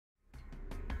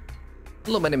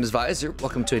Hello, my name is Visor.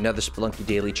 Welcome to another Spelunky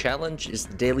Daily Challenge. It's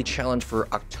the daily challenge for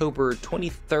October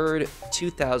 23rd,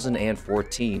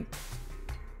 2014.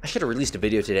 I should have released a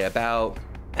video today about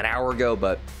an hour ago,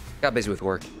 but got busy with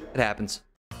work. It happens.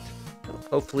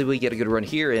 Hopefully we get a good run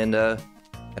here and I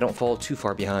don't fall too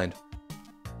far behind.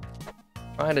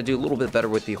 Trying to do a little bit better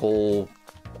with the whole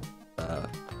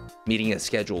meeting a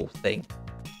schedule thing.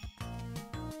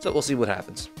 So we'll see what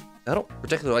happens. I don't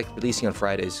particularly like releasing on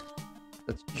Fridays.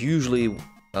 That's usually,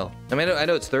 well, I mean, I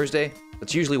know it's Thursday.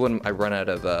 That's usually when I run out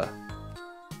of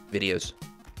videos.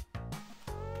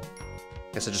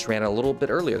 Guess I just ran out a little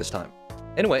bit earlier this time.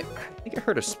 Anyway, I think I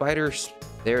heard a spider.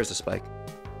 There's a spike.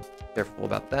 Careful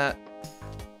about that.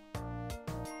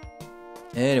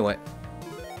 Anyway.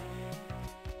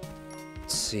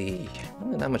 Let's see.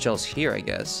 Not much else here, I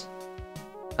guess.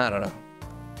 I don't know.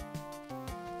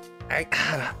 I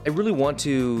really want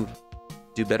to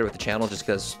do better with the channel just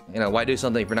because, you know, why do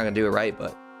something if you're not gonna do it right?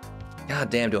 But god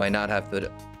damn, do I not have the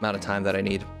amount of time that I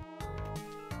need.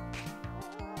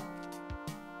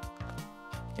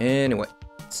 Anyway,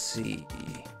 let's see.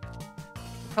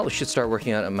 Probably should start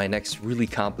working on my next really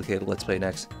complicated Let's Play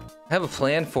next. I have a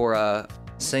plan for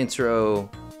Saints Row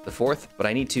the 4th, but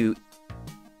I need to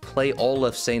play all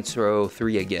of Saints Row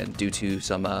 3 again due to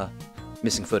some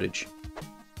missing footage.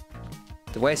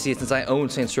 The way I see it, since I own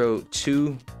Saints Row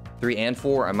 2, 3, and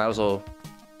 4, I might as well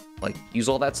like use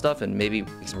all that stuff and maybe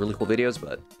make some really cool videos,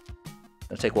 but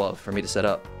it'll take a while for me to set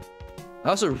up. I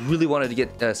also really wanted to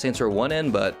get Saints Row 1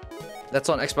 in, but that's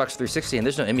on Xbox 360 and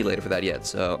there's no emulator for that yet,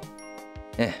 so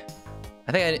I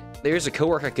think there's a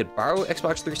coworker I could borrow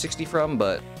Xbox 360 from,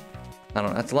 but I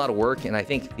don't know, that's a lot of work, and I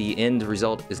think the end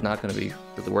result is not going to be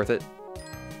really worth it.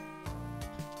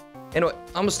 Anyway,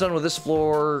 almost done with this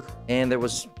floor, and there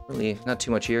was really not too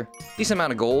much here. Decent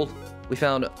amount of gold. We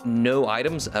found no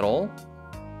items at all.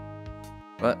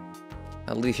 But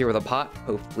I'll leave here with a pot.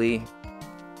 Hopefully,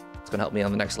 it's going to help me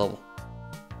on the next level.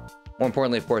 More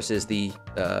importantly, of course, is the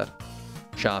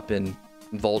shop and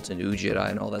vault and Ujiri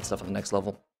and all that stuff on the next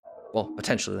level. Well,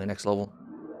 potentially the next level.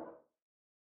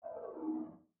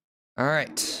 All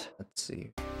right, let's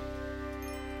see.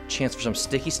 Chance for some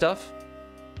sticky stuff.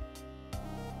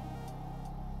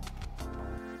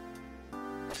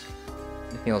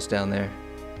 Anything else down there?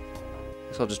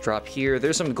 Guess I'll just drop here.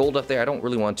 There's some gold up there. I don't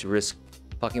really want to risk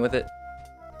fucking with it.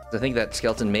 I think that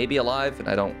skeleton may be alive, and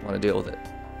I don't want to deal with it.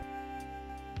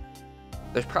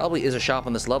 There probably is a shop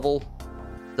on this level.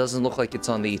 Doesn't look like it's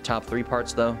on the top 3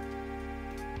 parts, though.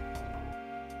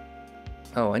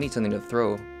 Oh, I need something to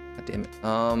throw. God damn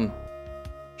it.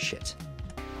 Shit.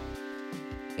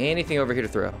 Anything over here to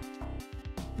throw?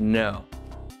 No.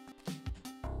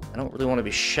 I don't really want to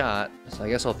be shot, so I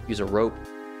guess I'll use a rope.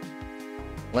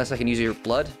 Unless I can use your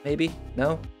blood, maybe?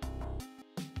 No?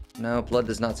 No, blood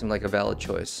does not seem like a valid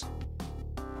choice.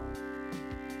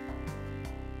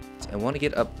 I want to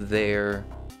get up there,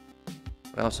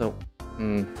 but I also...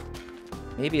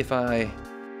 maybe if I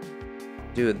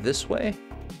do it this way?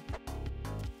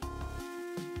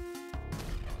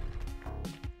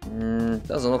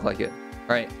 Doesn't look like it.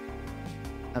 Alright.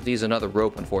 I have to use another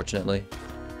rope, unfortunately,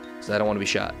 because I don't want to be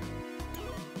shot.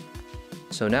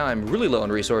 So now I'm really low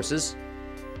on resources.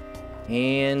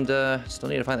 And still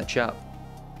need to find that shop.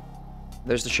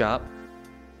 There's the shop.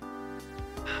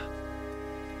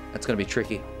 That's gonna be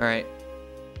tricky. All right.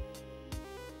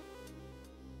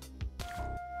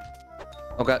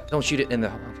 Oh god, don't shoot it in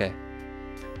the... Okay.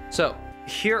 So,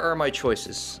 here are my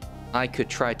choices. I could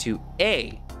try to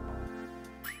A,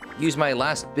 use my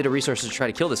last bit of resources to try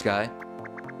to kill this guy.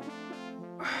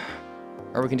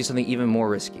 Or we can do something even more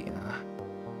risky.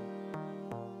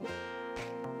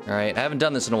 Alright, I haven't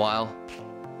done this in a while.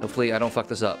 Hopefully I don't fuck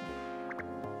this up.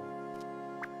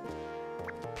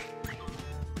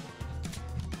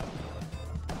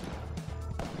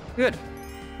 Good.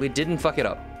 We didn't fuck it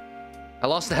up. I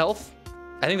lost the health.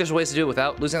 I think there's ways to do it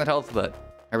without losing that health, but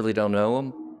I really don't know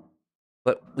them.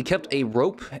 But we kept a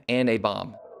rope and a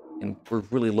bomb. And we're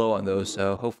really low on those,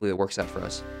 so hopefully it works out for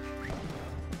us.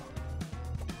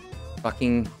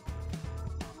 Fucking...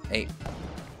 Hey.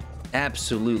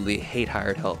 Absolutely hate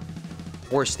hired help.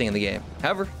 Worst thing in the game.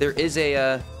 However, there is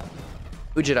a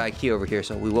Ujiri key over here,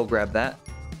 so we will grab that.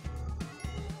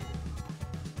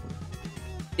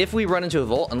 If we run into a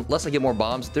vault, unless I get more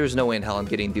bombs, there's no way in hell I'm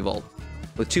getting the vault.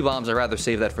 With 2 bombs, I'd rather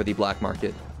save that for the black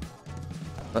market.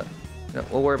 But you know,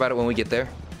 we'll worry about it when we get there.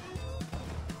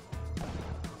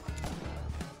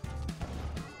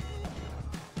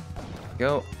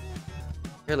 Go.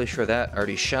 Fairly sure that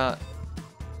already shot.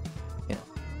 Yeah.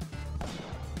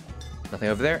 Nothing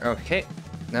over there. Okay.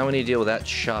 Now we need to deal with that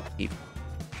shopkeep.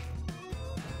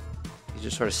 He's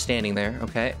just sort of standing there.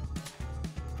 Okay.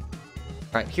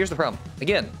 All right, here's the problem.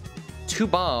 Again, 2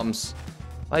 bombs.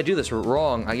 If I do this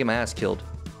wrong, I get my ass killed.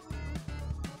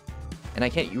 And I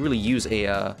can't really use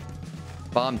a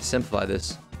bomb to simplify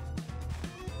this.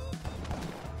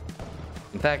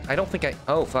 In fact, I don't think I...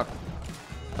 Oh, fuck.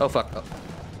 Oh, fuck.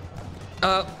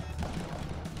 Oh.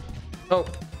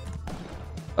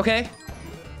 Okay.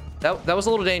 That was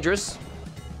a little dangerous.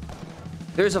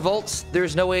 There's a vault.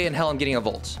 There's no way in hell I'm getting a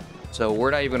vault. So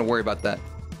we're not even going to worry about that.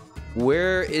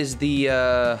 Where is the...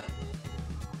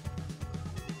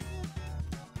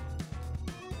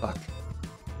 Fuck.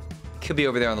 Could be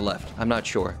over there on the left. I'm not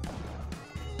sure.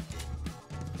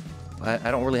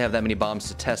 I don't really have that many bombs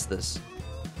to test this.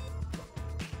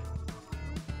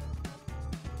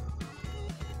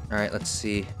 Alright, let's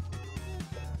see.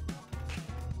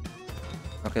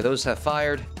 Okay, those have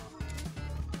fired.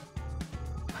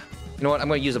 You know what? I'm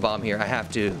going to use a bomb here. I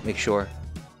have to make sure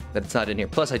that it's not in here.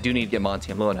 Plus, I do need to get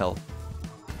Monty. I'm low on health.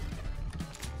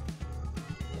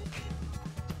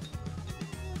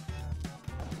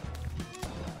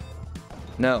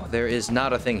 No, there is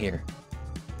not a thing here.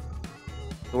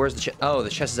 So where's the chest? Oh, the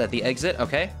chest is at the exit.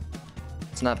 Okay.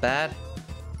 It's not bad.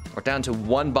 We're down to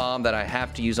 1 bomb that I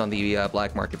have to use on the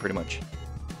black market, pretty much.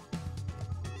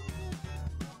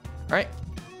 All right.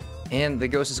 And the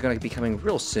ghost is going to be coming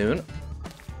real soon.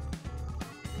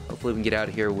 Hopefully we can get out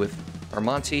of here with our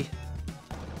Monty.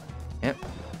 Yep.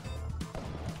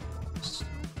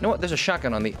 You know what? There's a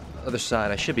shotgun on the other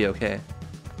side. I should be okay.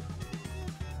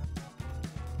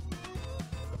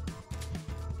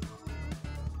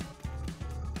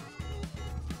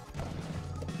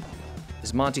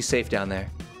 Is Monty safe down there?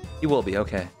 He will be,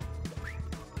 okay.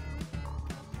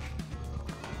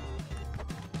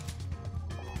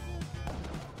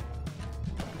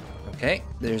 Okay,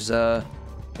 there's a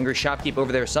angry shopkeep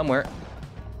over there somewhere.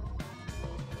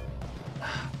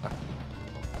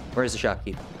 Where is the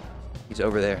shopkeep? He's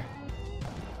over there.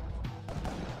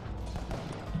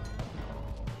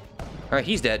 Alright,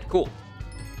 he's dead. Cool.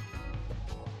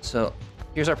 So,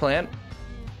 here's our plan.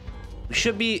 We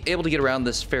should be able to get around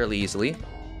this fairly easily.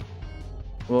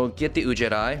 We'll get the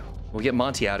Jedi. We'll get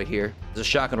Monty out of here. There's a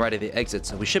shotgun right at the exit,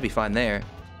 so we should be fine there.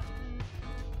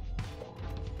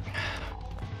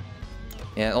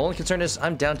 Yeah, the only concern is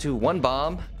I'm down to 1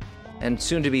 bomb and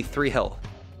soon to be 3 health.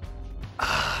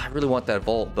 I really want that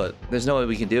vault, but there's no way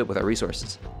we can do it with our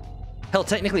resources. Hell,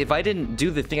 technically, if I didn't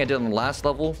do the thing I did on the last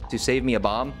level to save me a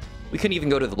bomb, we couldn't even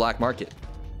go to the black market.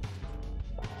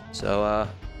 So,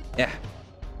 yeah.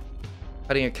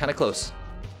 Cutting it kind of close.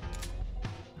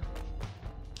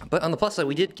 But on the plus side,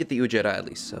 we did get the Jedi at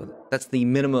least, so that's the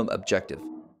minimum objective.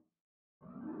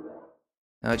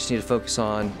 Now I just need to focus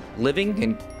on living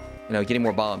and, you know, getting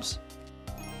more bombs.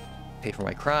 Pay for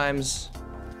my crimes.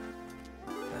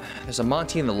 There's a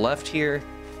Monty in the left here.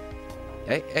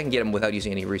 I can get him without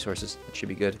using any resources. That should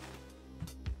be good.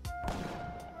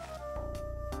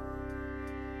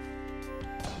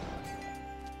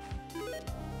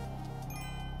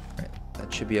 Alright,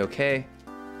 that should be okay.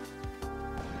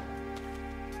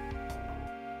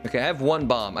 Okay, I have 1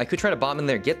 bomb. I could try to bomb in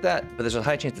there, get that, but there's a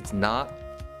high chance it's not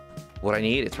what I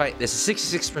need. It's right. There's a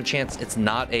 66% chance it's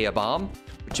not a bomb,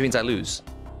 which means I lose.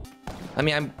 I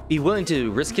mean, I'd be willing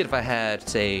to risk it if I had,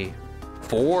 say,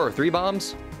 4 or 3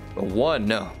 bombs, but 1,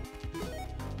 no.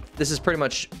 This is pretty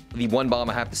much the 1 bomb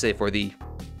I have to save for the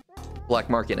black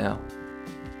market now.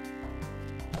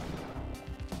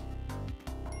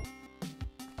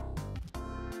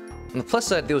 On the plus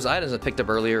side, those items I picked up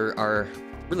earlier are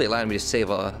really allowing me to save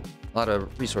a lot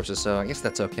of resources, so I guess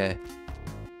that's okay.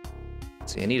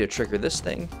 Let's see, I need to trigger this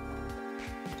thing.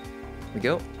 Here we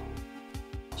go.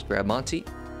 Let's grab Monty.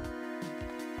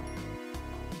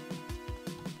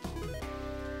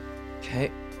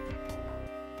 Okay.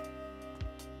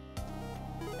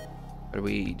 What are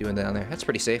we doing down there? That's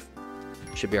pretty safe.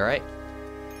 Should be alright.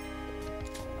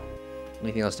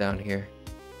 Anything else down here?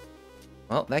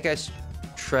 Well, that guy's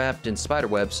trapped in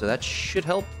spiderweb, so that should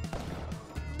help.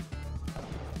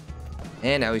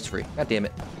 And now he's free. God damn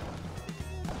it.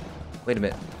 Wait a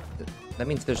minute. That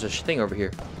means there's a thing over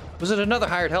here. Was it another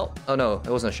hired help? Oh no, it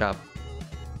wasn't a shop.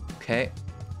 Okay.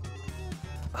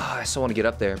 Oh, I still want to get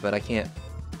up there, but I can't.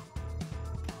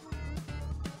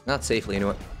 Not safely,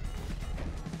 anyway.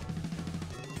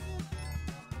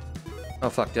 Oh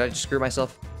fuck, did I just screw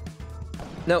myself?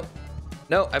 No.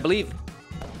 No, I believe.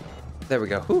 There we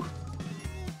go. Whew.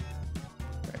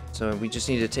 Alright, so we just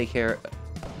need to take care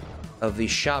of the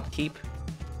shopkeep.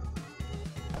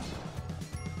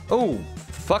 Oh,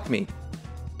 fuck me.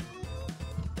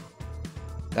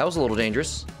 That was a little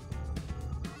dangerous.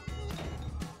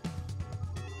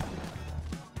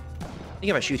 think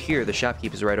if I shoot here, the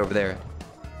shopkeep is right over there.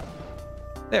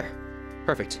 There.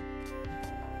 Perfect.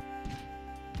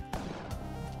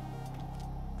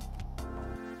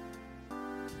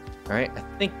 Alright,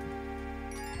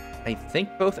 I think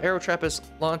both arrow trap is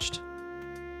launched.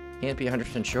 Can't be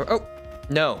 100% sure. Oh!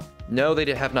 No. No,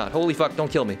 they have not. Holy fuck,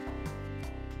 don't kill me.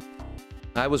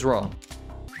 I was wrong.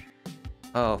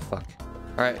 Oh, fuck.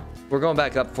 Alright, we're going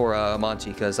back up for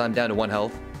Monty, because I'm down to 1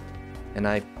 health. And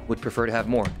I would prefer to have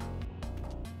more.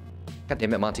 God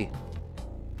damn it, Monty.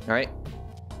 Alright.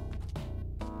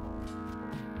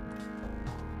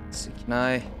 Let's see, can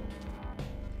I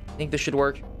think this should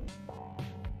work.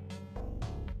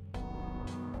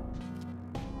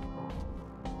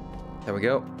 There we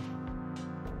go.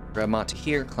 Grab Monty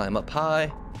here, climb up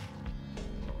high.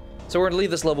 So we're gonna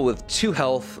leave this level with 2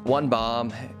 health, 1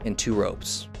 bomb, and 2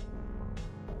 ropes.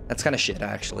 That's kind of shit,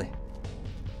 actually.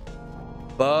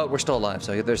 But we're still alive,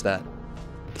 so there's that.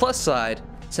 Plus side,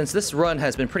 since this run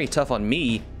has been pretty tough on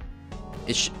me,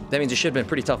 that means it should have been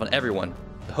pretty tough on everyone.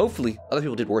 Hopefully, other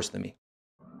people did worse than me.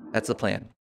 That's the plan.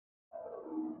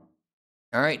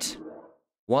 Alright.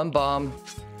 1 bomb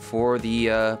for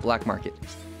the black market.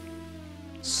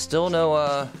 Still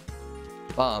no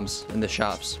bombs in the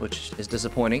shops, which is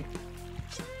disappointing.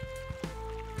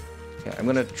 Okay, I'm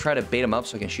gonna try to bait him up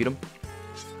so I can shoot him.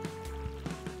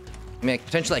 I mean,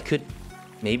 potentially I could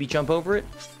maybe jump over it.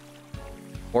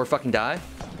 Or fucking die.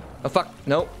 Oh fuck,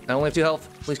 nope, I only have 2 health.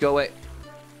 Please go away.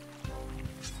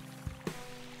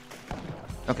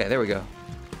 Okay, there we go.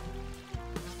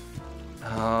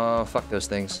 Oh, fuck those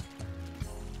things.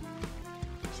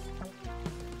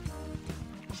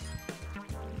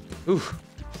 Ooh.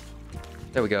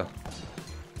 There we go.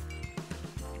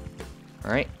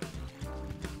 Alright.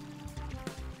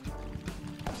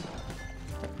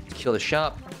 Kill the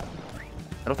shop.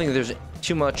 I don't think there's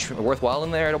too much worthwhile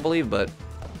in there, I don't believe, but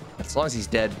as long as he's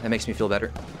dead, that makes me feel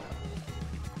better.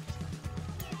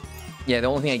 Yeah, the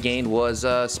only thing I gained was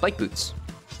spike boots.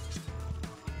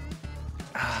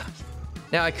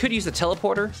 Now, I could use the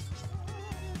teleporter,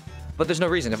 but there's no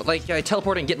reason. If like I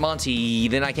teleport and get Monty,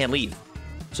 then I can't leave.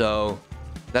 So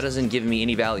that doesn't give me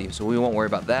any value, so we won't worry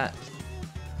about that.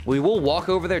 We will walk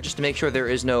over there just to make sure there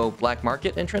is no black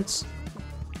market entrance.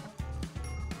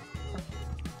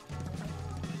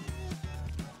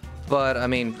 But, I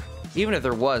mean, even if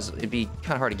there was, it'd be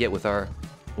kind of hard to get with our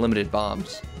limited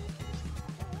bombs.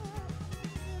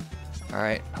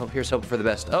 Alright, here's hoping for the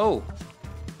best. Oh!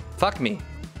 Fuck me.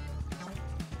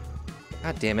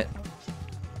 God damn it.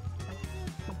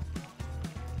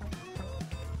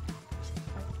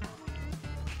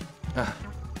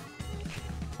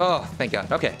 Oh, thank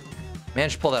God. Okay.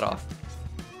 Managed to pull that off.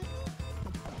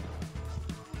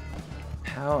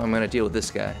 How am I going to deal with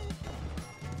this guy?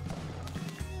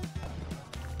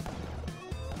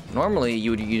 Normally, you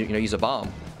would use a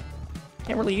bomb.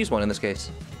 Can't really use one in this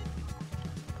case.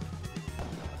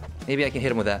 Maybe I can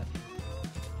hit him with that.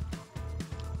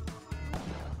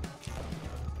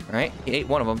 Alright, he ate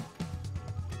one of them.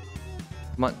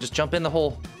 Come on, just jump in the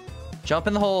hole. Jump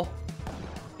in the hole.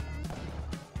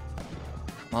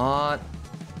 Come on.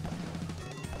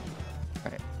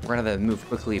 Alright, we're gonna have to move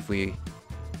quickly if we...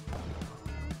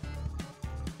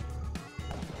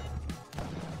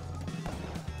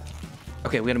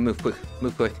 Okay, we gotta move quick.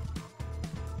 Move quick.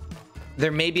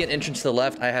 There may be an entrance to the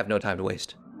left. I have no time to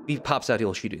waste. If he pops out,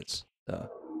 he'll shoot us. So,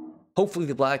 hopefully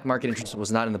the black market entrance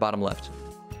was not in the bottom left.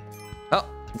 Oh,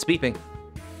 it's beeping.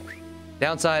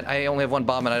 Downside, I only have 1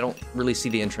 bomb and I don't really see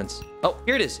the entrance. Oh,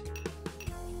 here it is.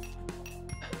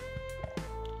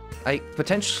 I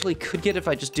potentially could get it if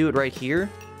I just do it right here,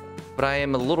 but I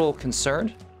am a little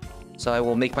concerned. So I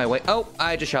will make my way. Oh,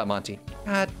 I just shot Monty.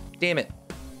 God damn it.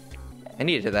 I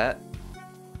needed that.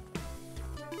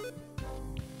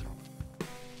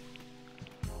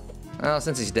 Well,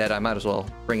 since he's dead, I might as well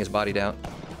bring his body down.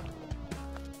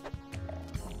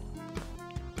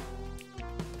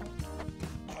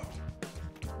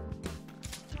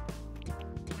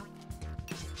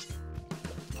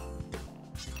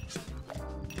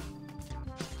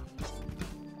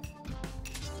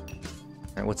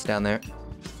 Alright, what's down there?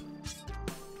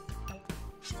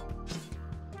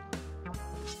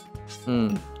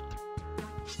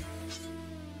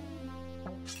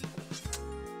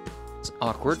 It's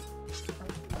awkward.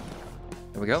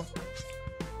 There we go.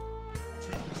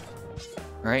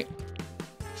 Alright.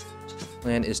 So the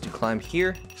plan is to climb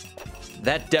here.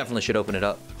 That definitely should open it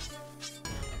up.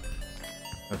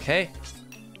 Okay.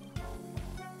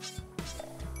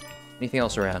 Anything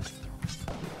else around?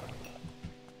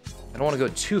 I don't want to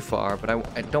go too far, but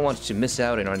I don't want to miss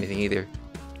out on anything either.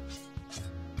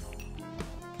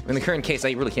 In the current case,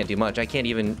 I really can't do much. I can't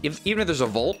even if there's a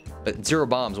vault, but 0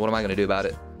 bombs, what am I gonna do about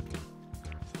it?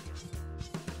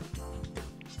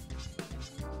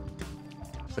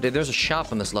 But if there's a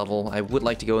shop on this level, I would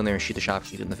like to go in there and shoot the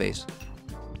shopkeep in the face.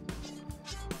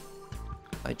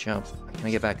 I jump. Can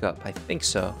I get back up? I think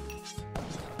so.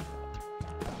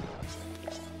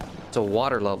 It's a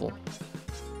water level.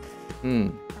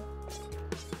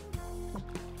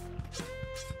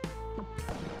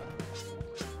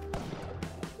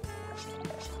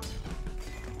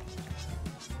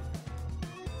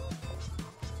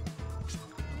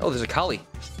 Oh, there's a collie.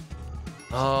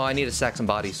 Oh, I need to sack some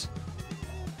bodies.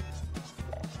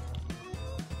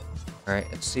 Alright,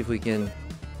 let's see if we can...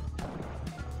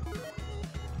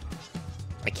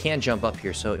 I can jump up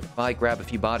here, so if I grab a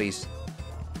few bodies...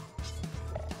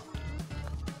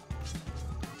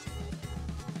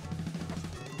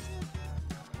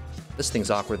 This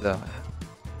thing's awkward, though.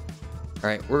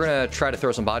 Alright, we're gonna try to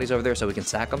throw some bodies over there so we can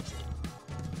sack them.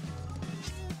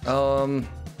 Well,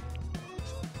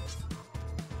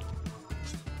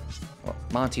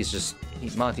 Monty's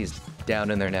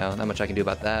down in there now. Not much I can do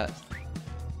about that.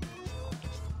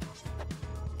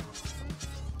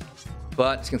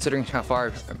 But considering how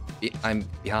far I'm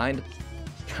behind,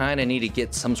 kind of need to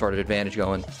get some sort of advantage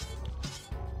going.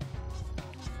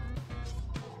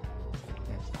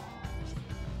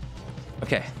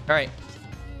 Okay, all right.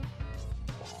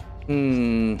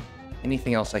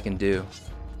 Anything else I can do?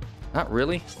 Not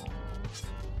really.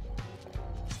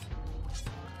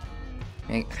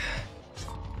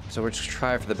 So we're just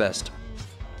trying for the best.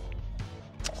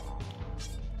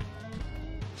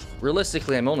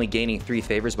 Realistically, I'm only gaining 3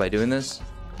 favors by doing this.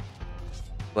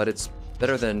 But it's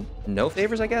better than no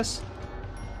favors, I guess?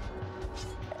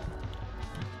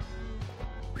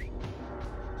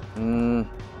 I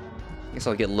guess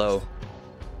I'll get low.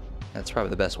 That's probably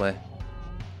the best way.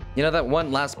 You know, that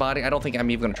one last body, I don't think I'm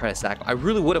even going to try to sack. I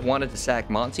really would have wanted to sack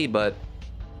Monty, but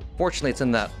fortunately it's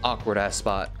in that awkward-ass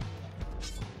spot.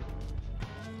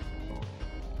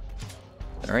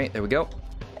 Alright, there we go.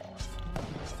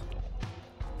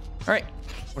 Alright,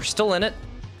 we're still in it.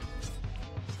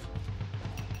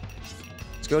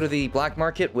 Let's go to the black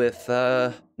market with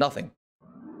nothing.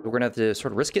 We're gonna have to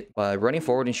sort of risk it by running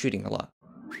forward and shooting a lot.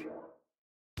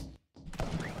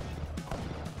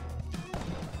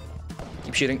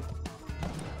 Keep shooting.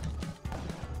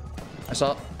 I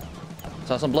saw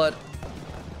some blood.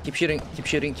 Keep shooting, keep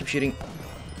shooting, keep shooting.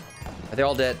 They're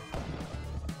all dead.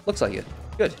 Looks like it.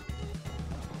 Good.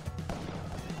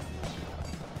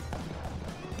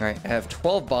 Alright, I have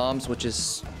 12 bombs, which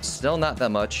is still not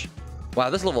that much. Wow,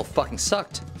 this level fucking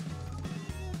sucked.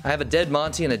 I have a dead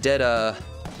Monty and a dead,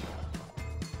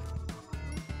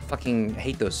 fucking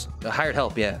hate those. Hired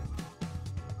help, yeah.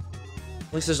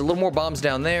 At least there's a little more bombs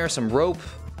down there, some rope.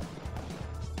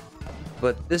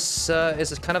 But this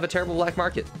is kind of a terrible black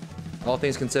market, all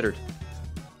things considered.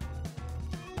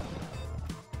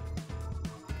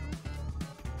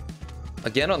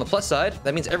 Again, on the plus side,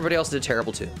 that means everybody else did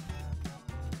terrible too.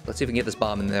 Let's see if we can get this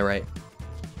bomb in there right.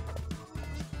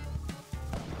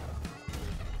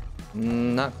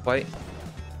 Not quite.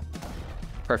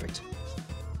 Perfect.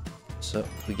 So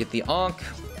we get the Ankh.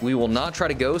 We will not try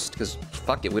to ghost, because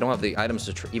fuck it, we don't have the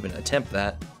items to even attempt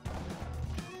that.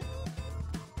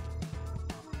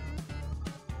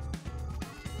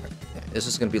 This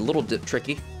is going to be a little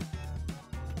tricky.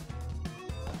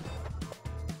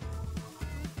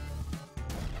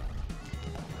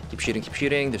 Keep shooting, keep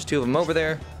shooting. There's 2 of them over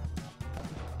there.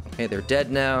 Okay, they're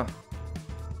dead now.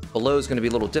 Below is going to be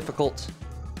a little difficult,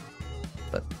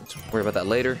 but let's worry about that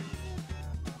later.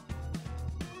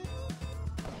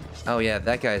 Oh yeah,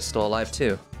 that guy is still alive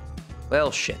too.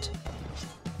 Well, shit.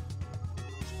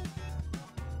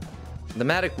 The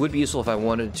Matic would be useful if I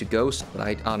wanted to ghost, but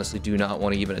I honestly do not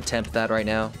want to even attempt that right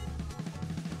now.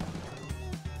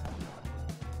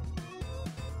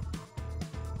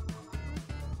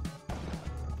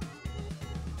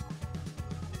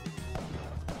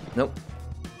 Nope.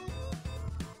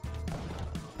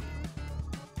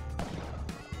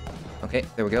 Okay,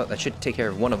 there we go. That should take care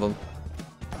of one of them.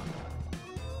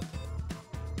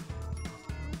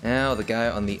 Now the guy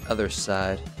on the other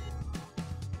side.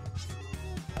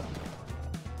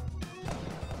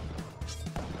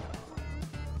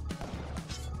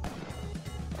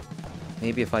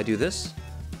 Maybe if I do this,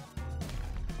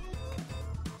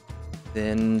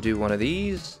 then do one of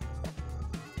these.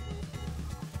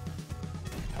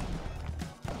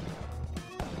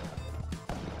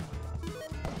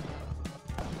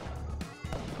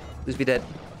 Please be dead.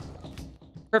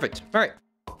 Perfect. All right.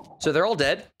 So they're all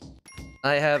dead.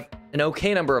 I have an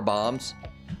okay number of bombs.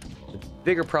 The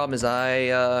bigger problem is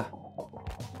I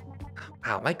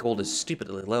Wow, my gold is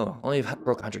stupidly low. Only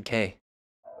broke 100k.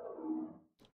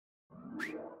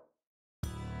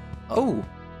 Oh,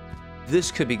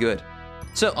 this could be good.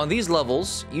 So on these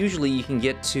levels, usually you can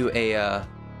get to a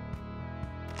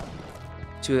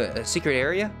secret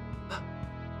area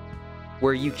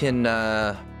where you can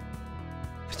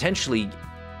potentially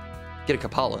get a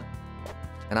Kapala.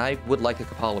 And I would like a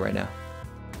Kapala right now.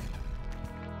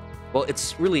 Well,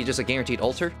 it's really just a guaranteed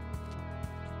altar.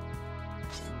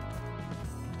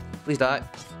 Please die.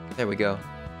 There we go.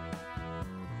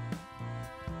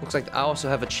 Looks like I also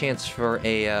have a chance for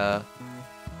a,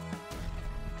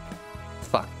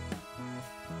 fuck.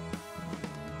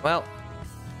 Well,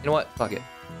 you know what? Fuck it.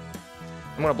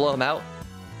 I'm gonna blow him out.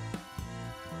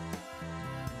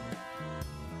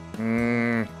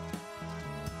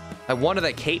 I wanted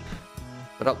that cape,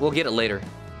 but we'll get it later.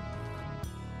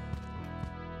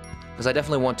 Because I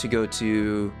definitely want to go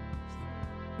to...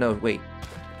 No, wait.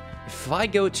 If I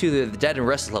go to the Dead and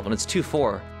Restless level and it's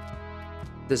 2-4,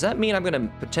 does that mean I'm going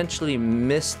to potentially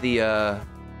miss the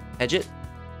Hedget?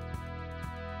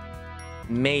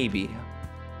 Maybe.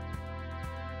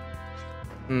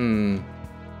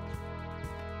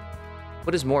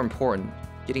 What is more important?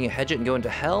 Getting a Hedget and going to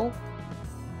hell?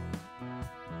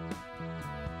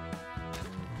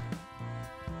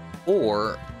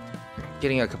 Or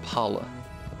getting a Kapala?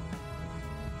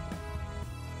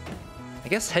 I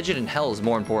guess Hedget in hell is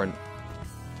more important.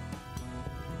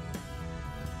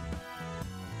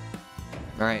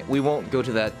 Alright, we won't go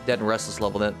to that Dead and Restless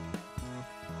level then.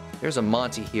 There's a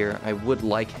Monty here. I would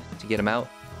like to get him out.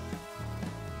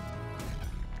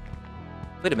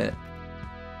 Wait a minute.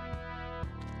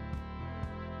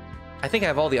 I think I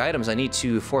have all the items I need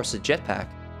to force a jetpack.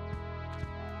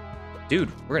 Dude,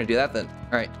 we're gonna do that then.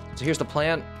 Alright, so here's the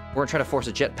plan. We're gonna try to force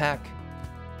a jetpack.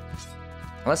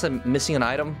 Unless I'm missing an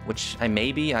item, which I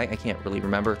may be. I can't really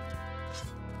remember.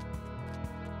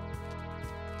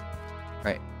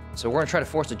 Alright, so we're gonna try to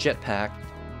force a jetpack.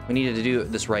 We needed to do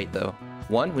this right, though.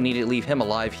 1, we need to leave him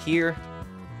alive here.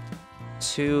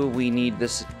 2, we need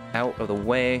this out of the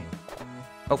way.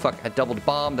 Oh, fuck, I doubled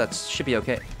bomb. That should be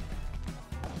okay.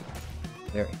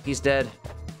 There, he's dead.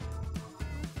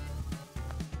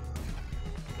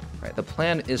 Alright, the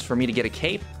plan is for me to get a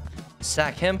cape,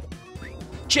 sack him.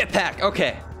 Jetpack!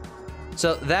 Okay.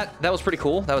 So that was pretty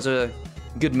cool. That was a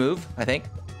good move, I think.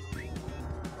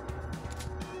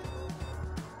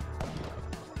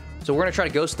 So we're gonna try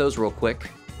to ghost those real quick.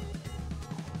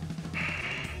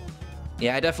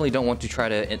 Yeah, I definitely don't want to try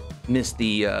to miss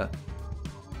the...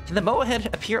 Can the Moa head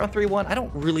appear on 3-1? I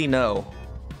don't really know.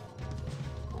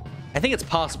 I think it's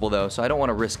possible, though, so I don't want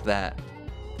to risk that.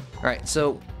 Alright,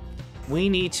 so we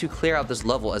need to clear out this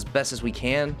level as best as we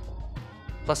can.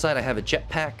 Plus side, I have a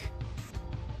jetpack.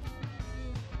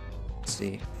 Let's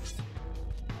see.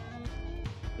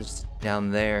 Just down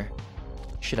there.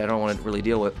 Shit, I don't want to really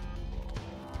deal with.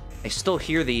 I still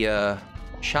hear the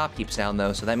shopkeep sound,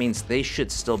 though, so that means they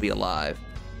should still be alive.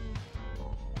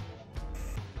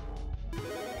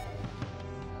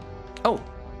 Oh,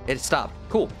 it stopped.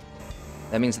 Cool.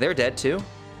 That means they're dead, too.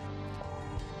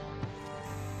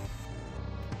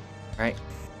 Alright.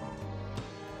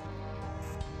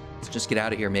 Let's just get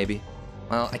out of here, maybe.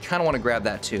 Well, I kind of want to grab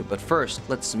that, too. But first,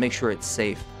 let's make sure it's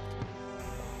safe.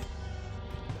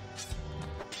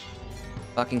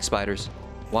 Fucking spiders.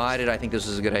 Why did I think this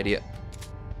was a good idea?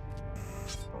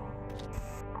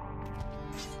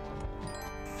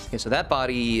 Okay, so that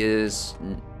body is...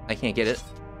 I can't get it.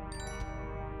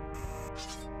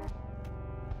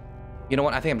 You know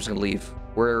what? I think I'm just gonna leave.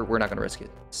 We're not gonna risk it.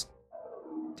 It's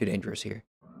too dangerous here.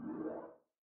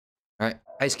 All right,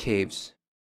 ice caves.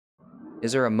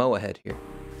 Is there a Moa head here?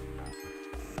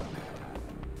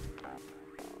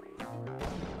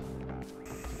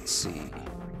 Let's see.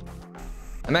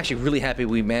 I'm actually really happy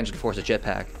we managed to force a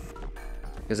jetpack,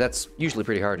 because that's usually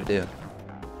pretty hard to do.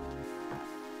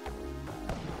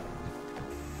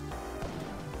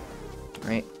 All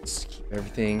right, let's keep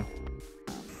everything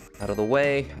out of the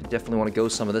way. I definitely want to go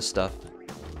some of this stuff.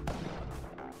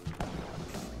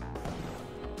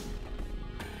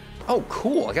 Oh,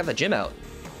 cool. I got the gym out.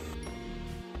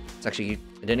 It's actually...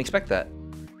 I didn't expect that.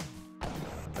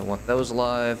 I want those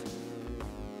alive.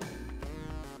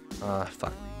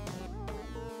 Fuck.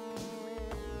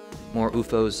 More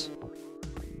UFOs.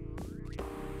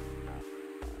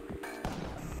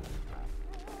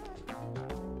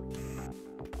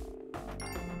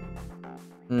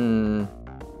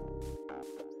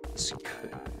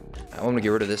 I want to get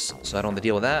rid of this so I don't have to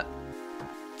deal with that.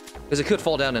 Because it could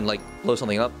fall down and, like, blow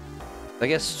something up. I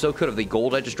guess so could have the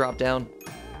gold I just dropped down.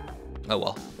 Oh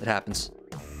well, it happens.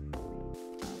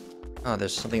 Oh,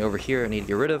 there's something over here I need to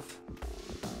get rid of.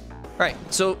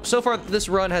 right, so far this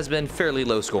run has been fairly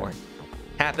low scoring.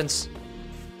 Happens,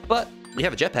 but we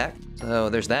have a jetpack, so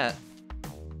there's that.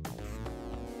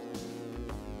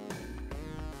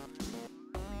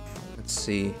 Let's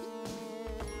see.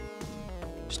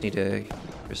 Just need to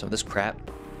get some of this crap.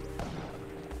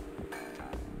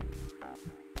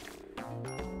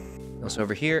 Also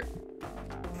over here.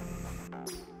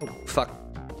 Oh, fuck.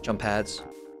 Jump pads.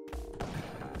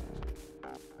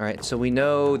 Alright, so we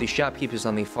know the shopkeep is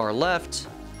on the far left.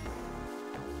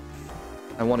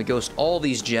 I want to ghost all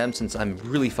these gems since I'm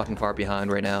really fucking far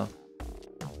behind right now.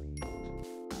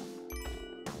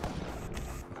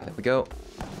 Okay, there we go.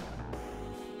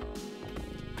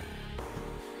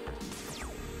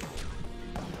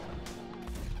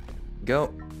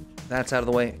 Go. That's out of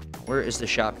the way. Where is the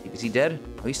shopkeep? Is he dead?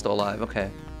 Oh, he's still alive. Okay.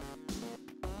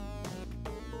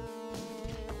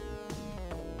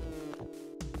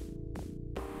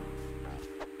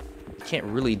 Can't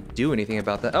really do anything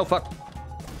about that. Oh, fuck.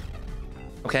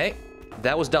 Okay.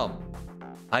 That was dumb.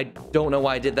 I don't know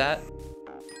why I did that.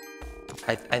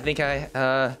 I think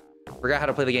I forgot how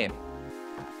to play the game.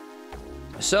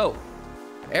 So,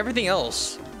 everything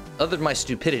else, other than my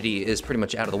stupidity, is pretty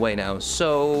much out of the way now.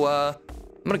 So,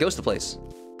 I'm gonna ghost the place.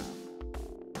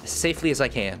 As safely as I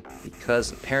can.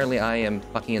 Because apparently I am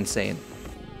fucking insane.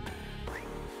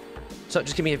 So,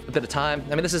 just give me a bit of time.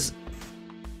 I mean, this is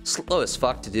slow as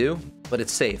fuck to do, but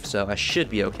it's safe, so I should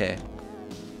be okay.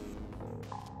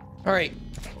 Alright.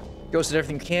 Ghosted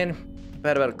everything we can. I've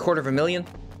had about 250,000.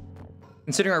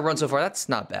 Considering our run so far, that's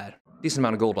not bad. Decent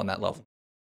amount of gold on that level.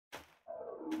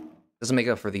 Doesn't make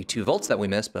up for the 2 volts that we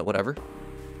missed, but whatever.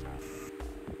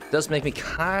 Does make me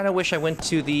kind of wish I went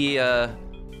to the,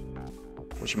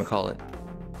 whatchamacallit.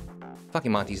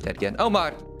 Fucking Monty's dead again. Oh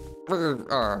my!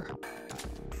 I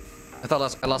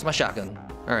thought I lost my shotgun.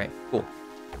 Alright, cool.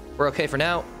 We're okay for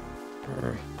now.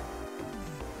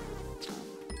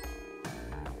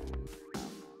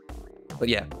 But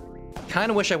yeah,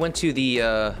 kind of wish I went to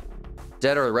the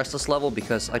Dead or Restless level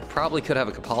because I probably could have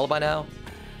a Kapala by now,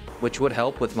 which would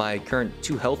help with my current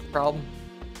 2 health problem.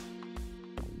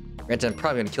 Granted, I'm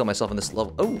probably going to kill myself in this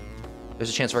level. Oh, there's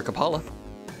a chance for a Kapala.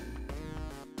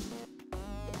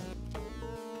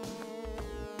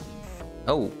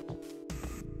 Oh.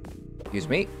 Excuse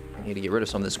me. I need to get rid of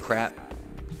some of this crap.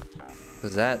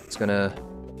 Because that's gonna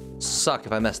suck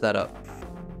if I mess that up.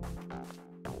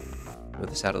 Move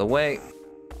this out of the way.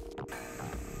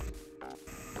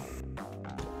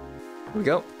 Here we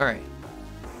go. Alright.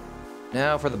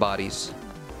 Now for the bodies.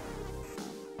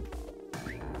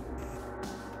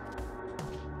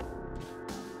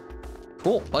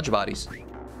 Cool. Bunch of bodies.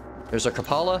 There's our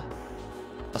Kapala.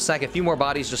 I'll stack a few more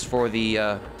bodies just for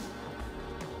the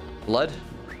blood.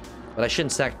 But I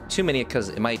shouldn't stack too many because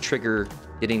it might trigger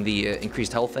getting the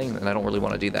increased health thing, and I don't really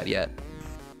want to do that yet.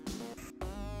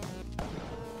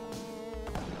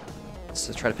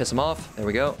 Let's try to piss him off. There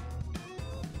we go.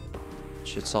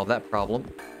 Should solve that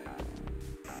problem.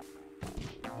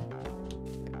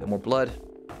 A bit more blood.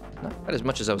 Not quite as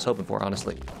much as I was hoping for,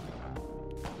 honestly.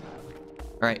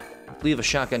 Alright, leave a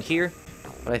shotgun here.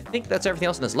 But I think that's everything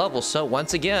else in this level, so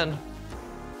once again,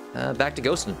 back to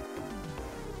ghosting.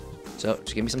 So,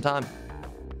 just give me some time.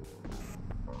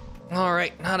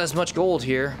 Alright, not as much gold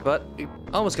here, but we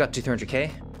almost got to 300k.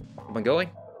 Keep on going.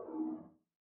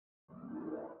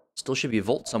 Still should be a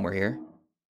volt somewhere here.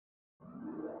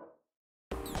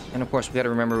 And of course, we gotta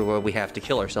remember where we have to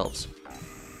kill ourselves.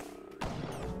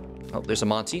 Oh, there's a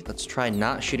Monty. Let's try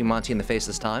not shooting Monty in the face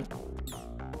this time.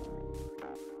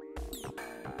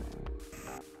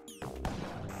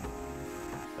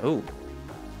 Oh.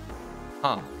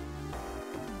 Huh.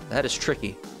 That is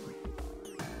tricky.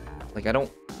 Like, I don't...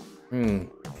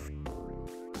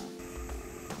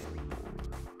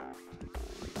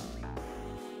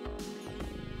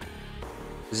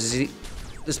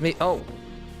 This may... Oh.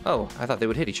 Oh, I thought they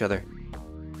would hit each other.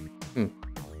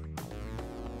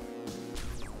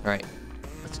 Alright.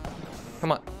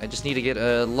 Come on. I just need to get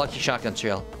a lucky shotgun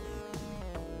shell.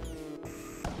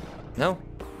 No?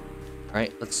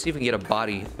 Alright, let's see if we can get a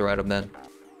body throw at him then.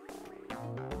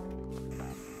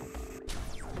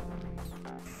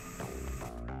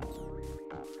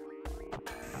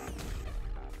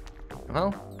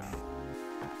 Well,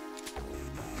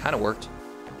 kind of worked.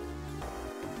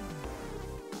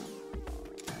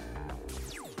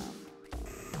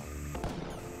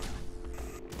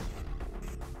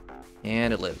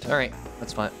 And it lived. All right,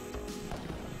 that's fine.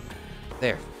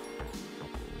 There.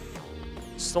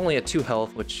 It's only a 2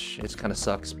 health, which is kind of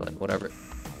sucks, but whatever.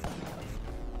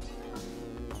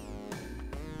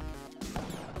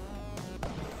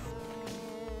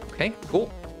 Okay,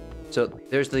 cool. So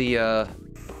there's the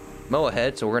Mo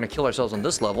ahead, so we're gonna kill ourselves on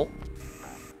this level.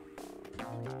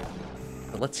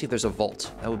 But let's see if there's a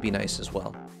vault. That would be nice as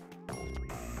well.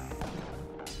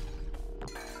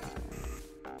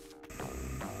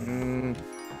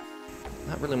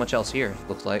 Not really much else here,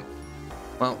 looks like.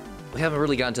 Well, we haven't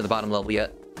really gotten to the bottom level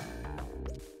yet.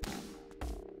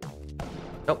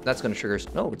 Nope, that's gonna trigger us.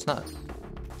 No, it's not.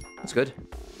 That's good.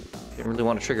 Didn't really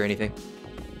want to trigger anything.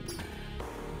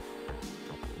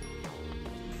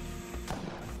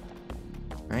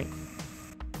 Alright.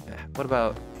 What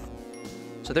about...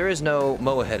 So there is no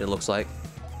Mo ahead, it looks like.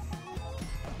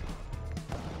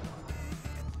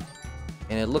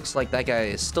 And it looks like that guy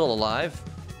is still alive.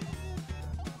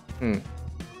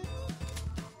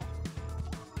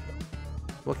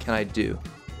 What can I do?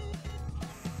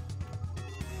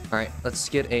 Alright, let's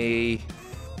get a...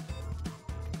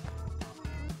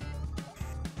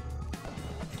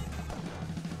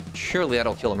 Surely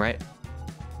that'll kill him, right?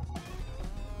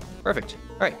 Perfect.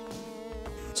 Alright.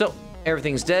 So,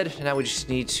 everything's dead. Now we just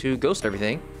need to ghost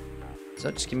everything.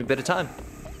 So just give me a bit of time.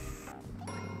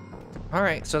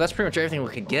 Alright, so that's pretty much everything we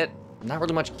could get. Not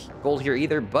really much gold here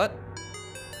either, but...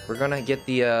 We're gonna get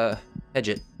the, Hedge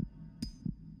it.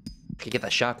 Could get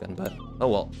that shotgun, but... Oh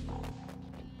well.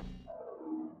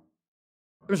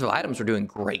 In terms of items, we're doing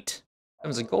great. In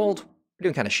terms of gold, we're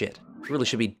doing kind of shit. We really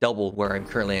should be double where I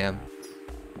currently am.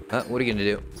 What are you gonna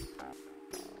do?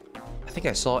 I think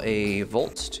I saw a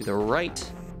vault to the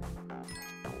right.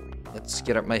 Let's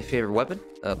get up my favorite weapon,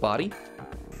 body.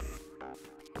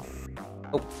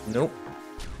 Oh, nope.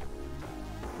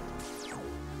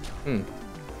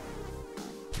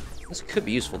 This could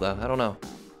be useful, though. I don't know.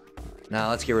 Nah,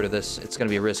 let's get rid of this. It's gonna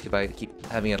be a risk if I keep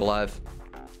having it alive.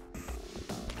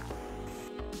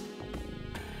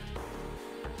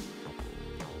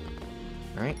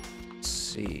 Alright. Let's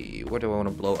see. What do I want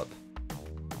to blow up?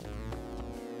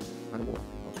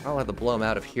 I'll have to blow them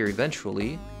out of here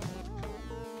eventually.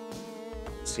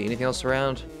 Let's see. Anything else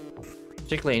around?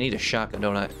 Particularly, I need a shotgun,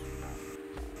 don't I?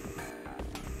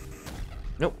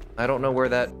 Nope. I don't know where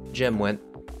that gem went.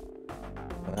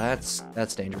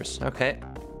 That's dangerous. Okay.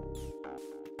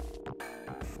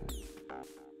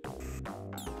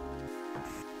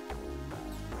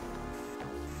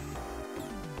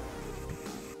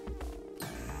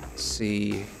 Let's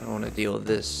see. I don't want to deal with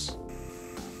this.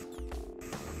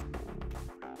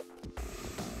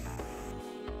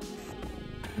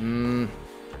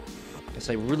 Guess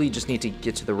I really just need to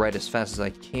get to the right as fast as I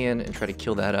can and try to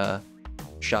kill that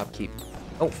shopkeep.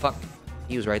 Oh fuck.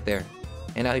 He was right there.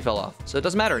 And now he fell off. So it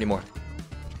doesn't matter anymore.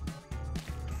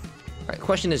 Alright,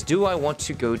 question is, do I want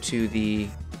to go to the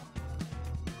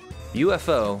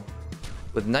UFO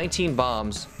with 19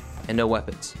 bombs and no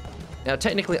weapons? Now,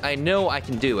 technically, I know I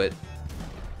can do it,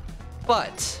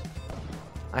 but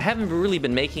I haven't really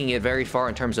been making it very far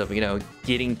in terms of, you know,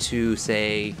 getting to,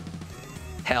 say,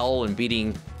 Hell and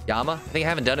beating Yama. I think I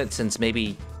haven't done it since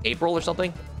maybe April or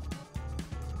something.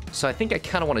 So I think I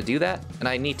kind of want to do that, and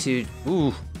I need to,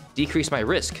 decrease my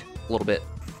risk a little bit.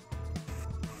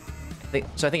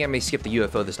 So I think I may skip the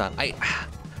UFO this time.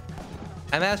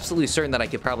 I'm absolutely certain that I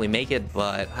could probably make it,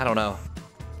 but I don't know.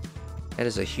 That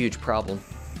is a huge problem.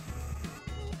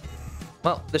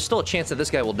 Well, there's still a chance that this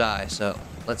guy will die, so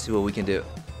let's see what we can do.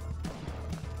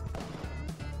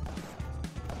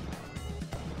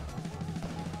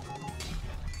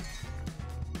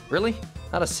 Really?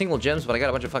 Not a single gems, but I got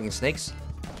a bunch of fucking snakes?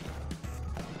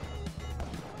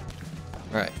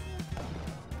 Alright.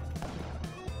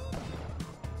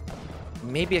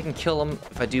 Maybe I can kill him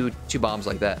if I do 2 bombs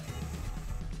like that.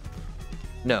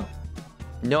 No.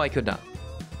 No, I could not.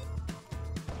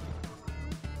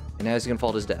 And now he's gonna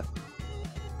fall to his death.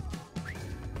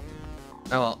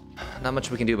 Oh well, not much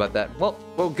we can do about that. Well,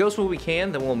 we'll ghost what we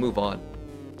can, then we'll move on.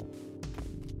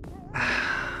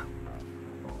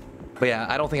 But yeah,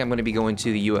 I don't think I'm gonna be going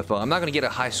to the UFO. I'm not gonna get a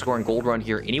high scoring gold run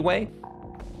here anyway.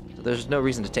 So there's no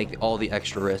reason to take all the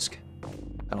extra risk.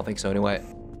 I don't think so anyway.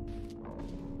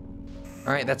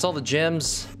 Alright, that's all the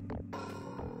gems.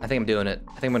 I think I'm doing it.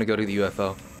 I think I'm gonna go to the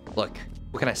UFO. Look,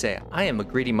 what can I say? I am a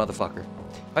greedy motherfucker.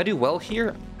 If I do well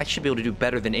here, I should be able to do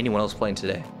better than anyone else playing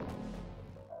today.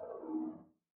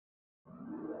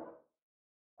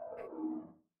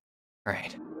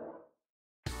 Alright.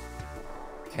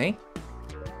 Okay.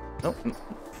 Nope.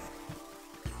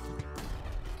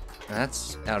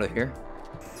 That's out of here.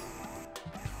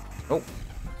 Oh.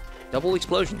 Double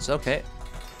explosions. Okay.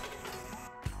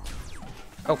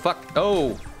 Oh, fuck.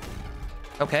 Oh.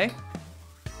 Okay.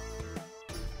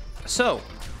 So,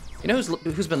 you know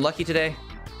who's been lucky today?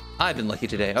 I've been lucky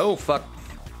today. Oh, fuck.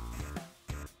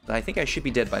 I think I should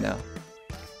be dead by now.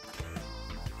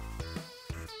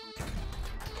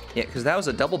 Yeah, because that was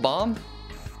a double bomb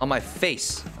on my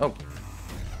face. Oh.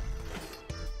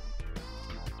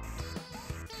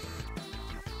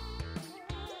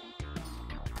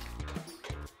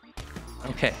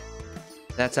 Okay.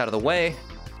 That's out of the way.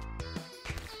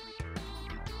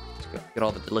 Let's get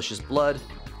all the delicious blood.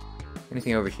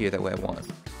 Anything over here that way I want.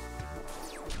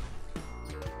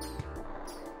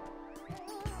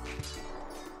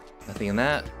 Nothing in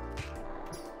that.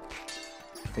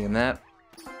 Nothing in that.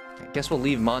 I guess we'll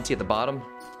leave Monty at the bottom.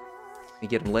 We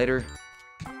get him later.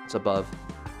 It's above.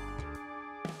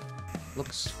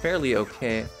 Looks fairly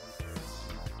okay.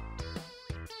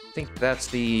 I think that's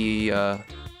the, yeah,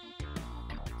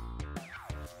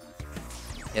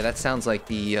 that sounds like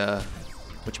the,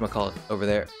 whatchamacallit over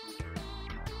there.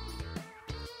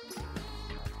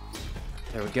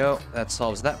 There we go. That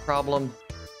solves that problem.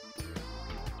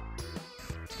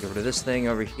 Let's get rid of this thing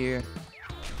over here.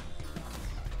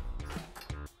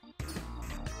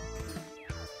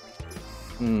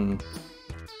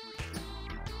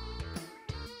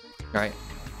 Alright.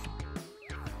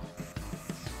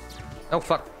 Oh,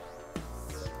 fuck.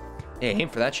 Hey, aim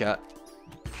for that shot.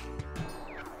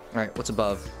 Alright, what's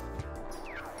above?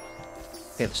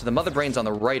 Okay, so the mother brain's on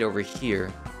the right over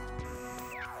here.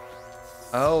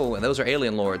 Oh, and those are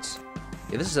alien lords.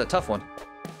 Yeah, this is a tough one.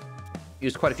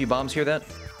 Used quite a few bombs here, then.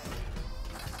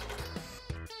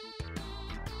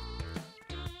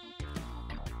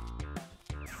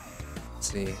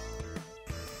 Let's see.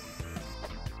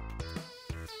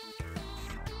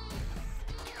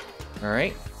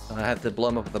 Alright, so I have to blow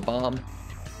him up with a bomb.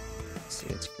 Let's see,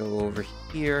 let's go over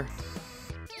here.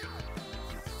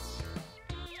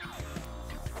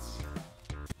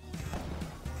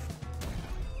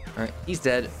 Alright, he's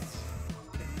dead.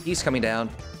 He's coming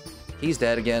down. He's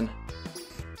dead again.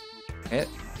 Okay.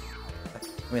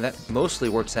 I mean, that mostly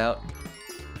works out.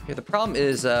 Here, the problem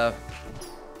is,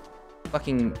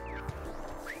 fucking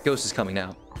Ghost is coming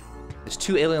now. There's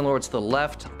 2 alien lords to the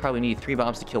left. Probably need 3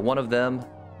 bombs to kill one of them.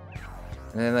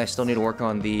 And then I still need to work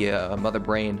on the mother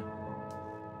brain.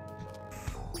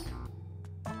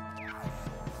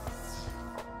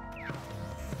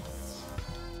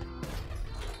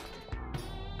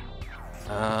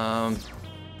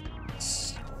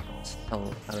 Let's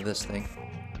hell out of this thing.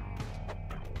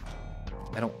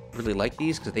 I don't really like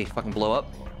these because they fucking blow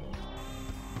up.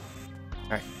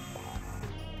 Alright.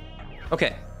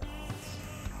 Okay.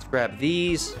 Let's grab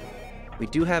these. We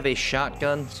do have a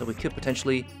shotgun, so we could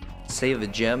potentially save a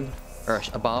gem, or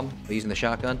a bomb, by using the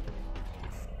shotgun.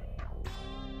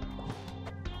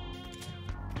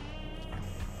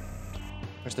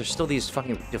 There's still these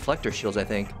fucking deflector shields, I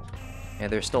think. Yeah,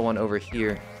 there's still one over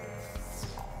here.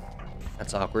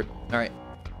 That's awkward. Alright,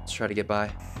 let's try to get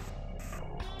by.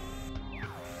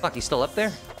 Fuck, he's still up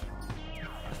there?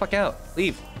 Get the fuck out.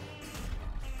 Leave.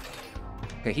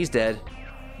 Okay, he's dead.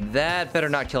 That better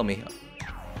not kill me.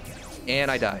 And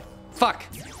I died. Fuck!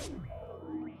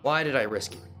 Why did I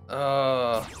risk it?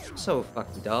 So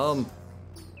fucking dumb.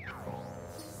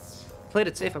 Played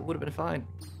it safe, I would have been fine.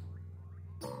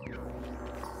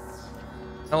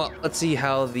 Oh well, let's see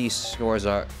how these scores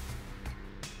are.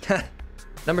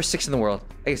 Number 6 in the world.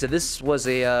 Like I said, this was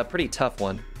a pretty tough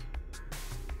one.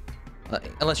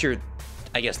 Unless you're,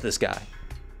 I guess, this guy.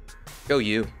 Go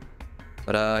you.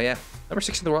 But yeah, number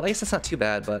 6 in the world. I guess that's not too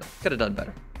bad, but could have done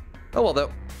better. Oh well,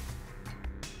 though.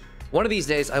 One of these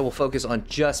days, I will focus on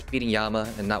just beating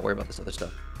Yama and not worry about this other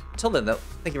stuff. Until then, though,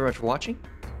 thank you very much for watching.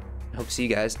 I hope to see you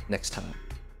guys next time.